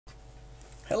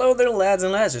Hello there, lads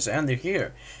and lasses, Andy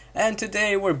here, and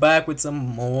today we're back with some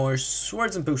more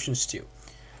Swords and Potions 2.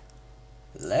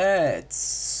 Let's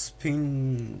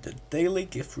spin the daily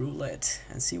gift roulette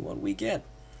and see what we get.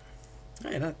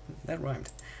 Hey, that rhymed.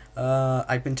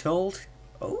 I've been told.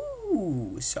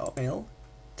 Oh, sawmill,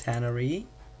 tannery,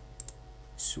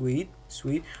 sweet.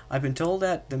 I've been told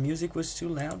that the music was too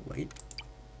loud. Wait.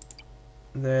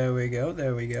 There we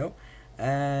go.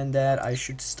 And that I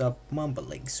should stop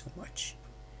mumbling so much.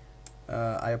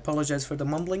 I apologize for the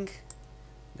mumbling.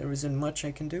 There isn't much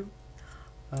I can do.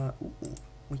 Ooh,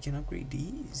 we can upgrade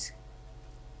these.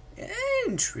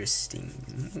 Interesting.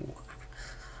 Ooh.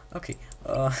 Okay.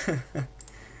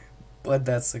 But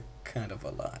that's a kind of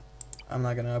a lot. I'm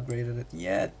not gonna upgrade it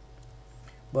yet.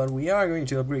 But we are going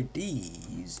to upgrade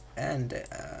these and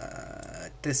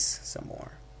this some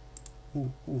more.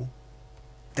 Ooh.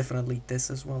 Definitely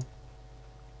this as well.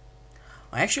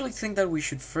 I actually think that we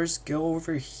should first go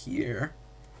over here,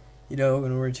 you know,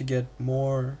 in order to get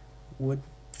more wood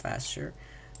faster,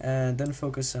 and then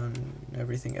focus on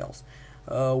everything else.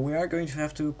 We are going to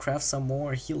have to craft some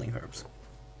more healing herbs.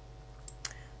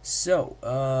 So,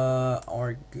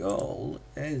 our goal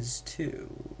is to...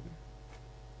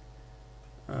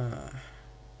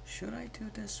 should I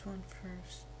do this one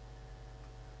first?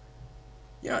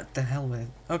 Yeah, what the hell with it.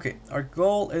 Okay, our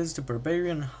goal is the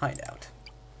Barbarian Hideout.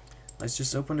 Let's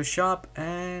just open the shop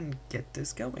and get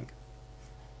this going.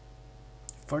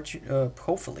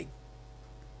 Hopefully,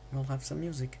 we'll have some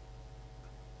music.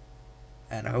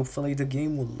 And hopefully the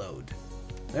game will load.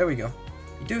 There we go.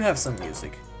 We do have some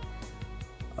music.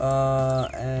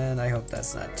 And I hope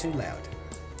that's not too loud.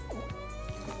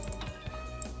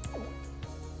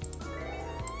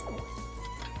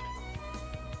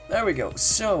 There we go.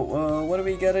 So, what do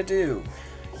we gotta do?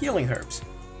 Healing herbs.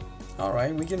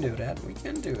 Alright, we can do that.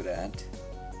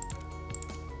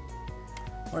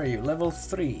 Where are you? Level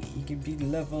 3. You can be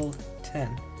level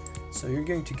 10. So you're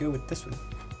going to go with this one.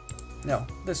 No,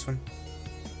 this one.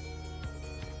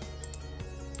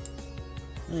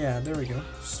 Yeah, there we go.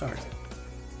 Start.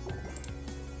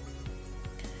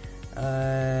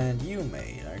 And you,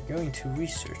 mate, are going to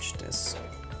research this.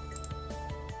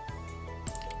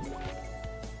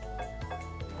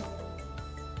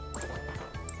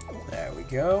 There we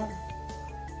go.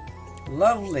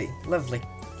 Lovely.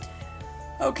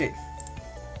 Okay.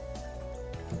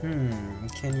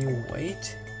 Can you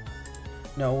wait?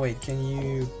 No, wait, can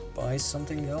you buy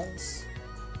something else?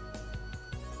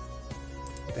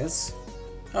 This?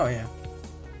 Oh yeah.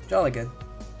 Jolly good.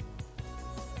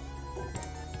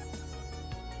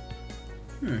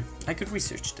 I could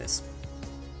research this.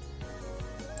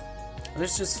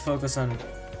 Let's just focus on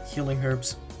healing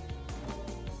herbs.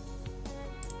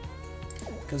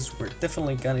 Because we're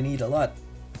definitely gonna need a lot.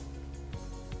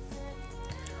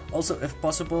 Also, if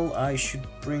possible, I should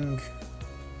bring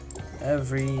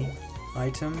every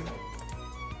item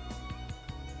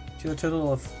to a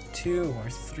total of 2 or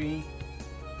 3.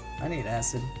 I need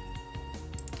acid.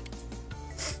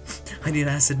 I need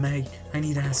acid, mate. I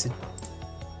need acid.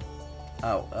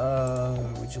 Oh,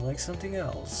 would you like something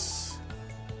else?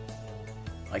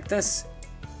 Like this?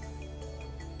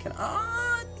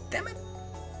 Damn it.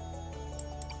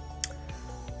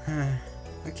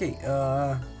 Okay,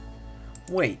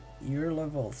 wait, you're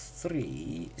level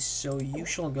 3, so you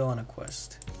shall go on a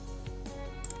quest.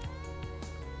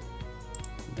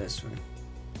 This one.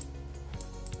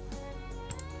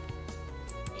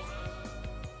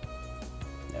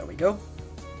 There we go.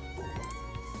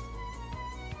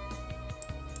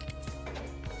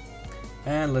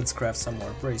 And let's craft some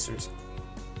more bracers.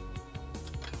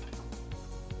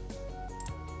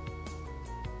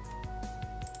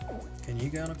 Can you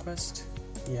go on a quest?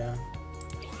 Yeah.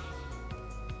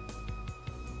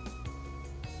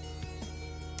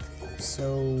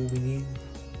 So we need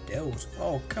those.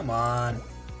 Oh, come on.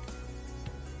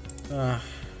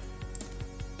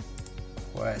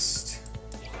 Quest.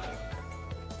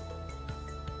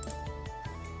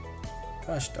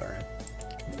 Gosh darn it.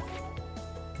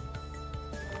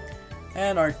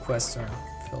 And our quests are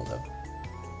filled up.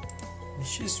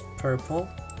 She's purple.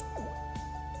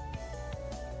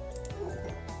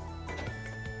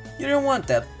 You didn't want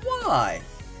that. Why?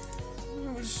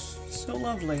 It was so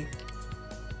lovely.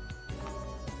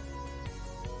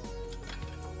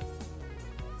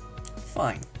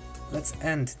 Fine. Let's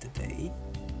end the day.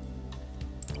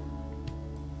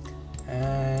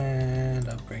 And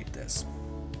upgrade this.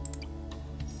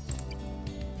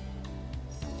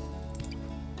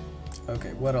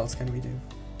 Okay, what else can we do?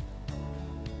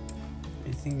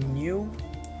 Anything new?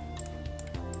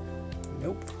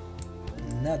 Nope.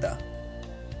 Nada.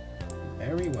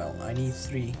 Very well, I need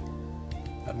 3.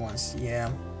 at once.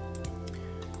 Yeah.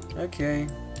 Okay.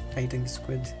 Painting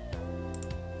squid.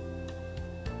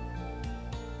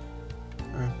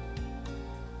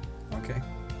 Okay.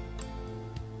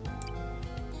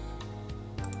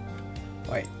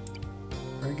 Wait.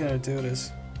 We're gonna do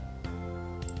this.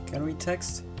 Can we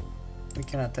text? We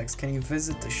cannot text. Can you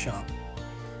visit the shop?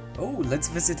 Oh, let's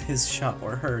visit his shop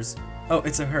or hers. Oh,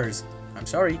 it's a hers. I'm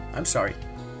sorry. I'm sorry.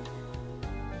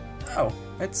 Oh,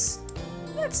 that's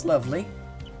lovely.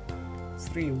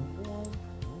 3 wall.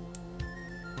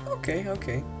 Okay,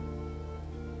 okay.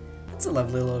 It's a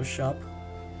lovely little shop.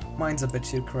 Mine's a bit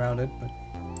too crowded, but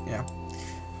yeah.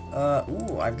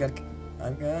 Ooh, I've got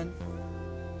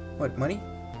what, money?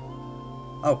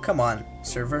 Oh, come on,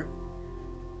 server.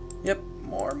 Yep,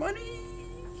 more money.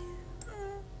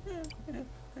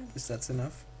 I guess that's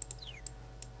enough.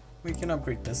 We can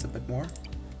upgrade this a bit more.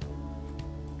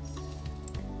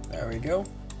 There we go.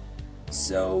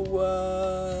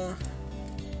 So,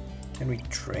 can we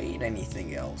trade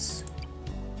anything else?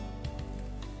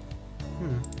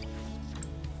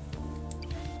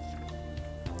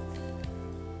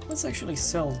 Let's actually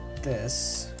sell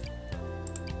this.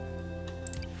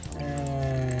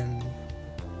 And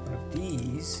one of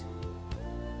these.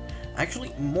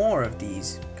 Actually, more of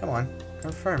these. Come on,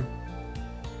 confirm.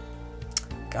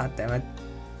 God damn it.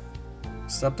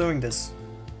 Stop doing this.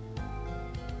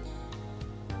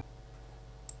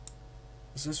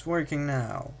 Is this working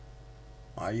now?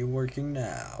 Are you working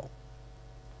now?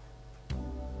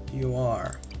 You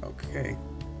are. Okay.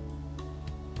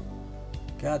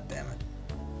 God damn it.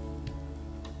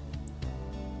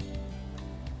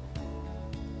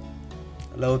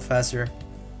 Load faster.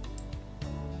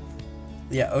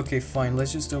 Yeah, okay, fine.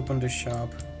 Let's just open the shop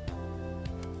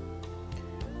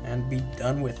and be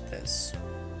done with this.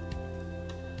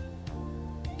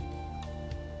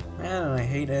 Man, I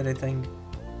hate editing.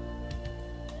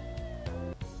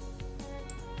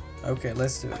 Okay,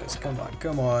 let's do this. Come on,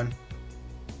 come on.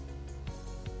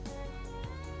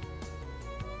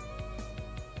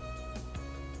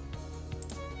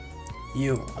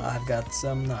 You, I've got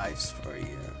some knives for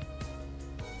you.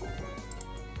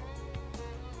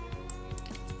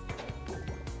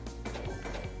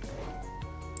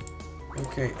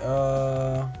 Okay,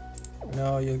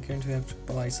 no, you're going to have to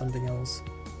buy something else.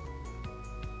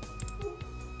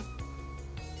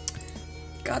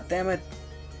 God damn it.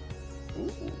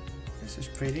 Ooh, this is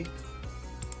pretty.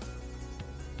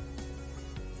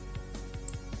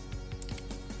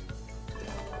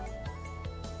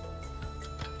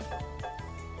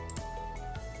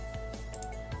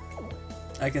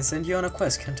 I can send you on a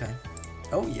quest, can't I?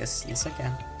 Oh, yes, yes I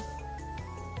can.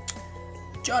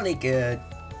 Jolly good.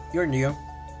 You're new.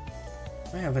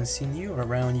 I haven't seen you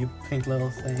around, you pink little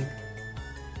thing.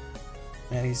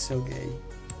 Man, he's so gay.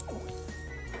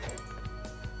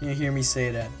 You hear me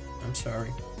say that. I'm sorry.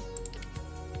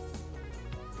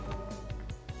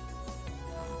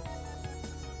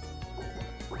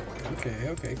 Okay,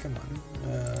 okay, come on.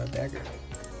 Dagger.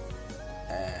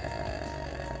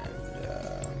 And,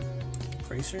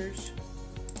 bracers.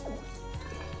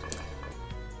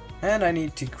 And I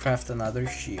need to craft another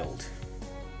shield.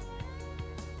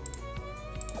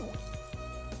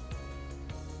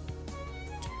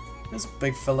 This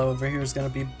big fellow over here is gonna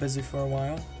be busy for a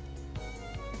while.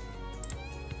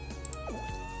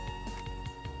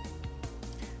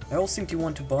 I all seem to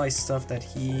want to buy stuff that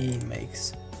he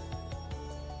makes.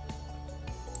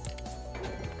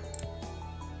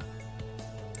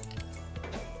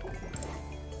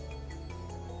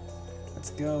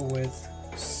 Let's go with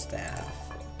staff.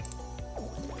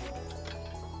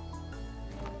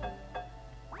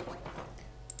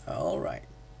 Alright.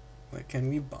 What can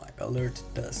we buy? Alert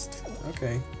dust.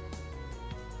 Okay.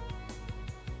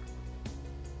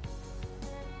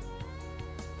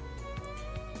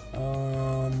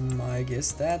 I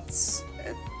guess that's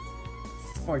it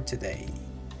for today.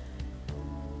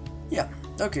 Yeah.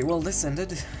 Okay, well, this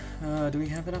ended. Do we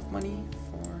have enough money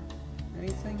for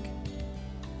anything?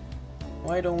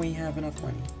 Why don't we have enough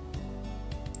money?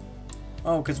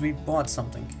 Oh, because we bought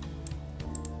something.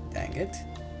 Dang it.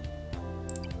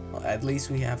 Well, at least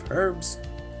we have herbs.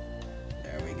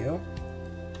 There we go.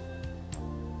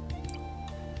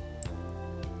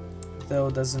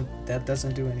 Though that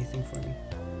doesn't do anything for me.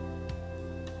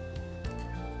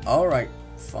 Alright,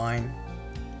 fine.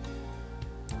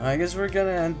 I guess we're gonna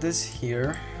end this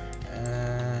here.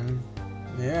 And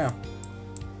yeah.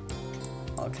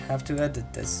 I'll have to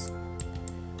edit this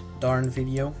darn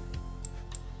video.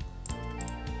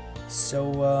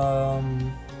 So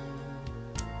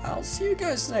I'll see you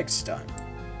guys next time.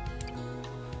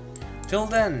 Till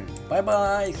then, bye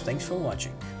bye, thanks for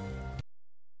watching.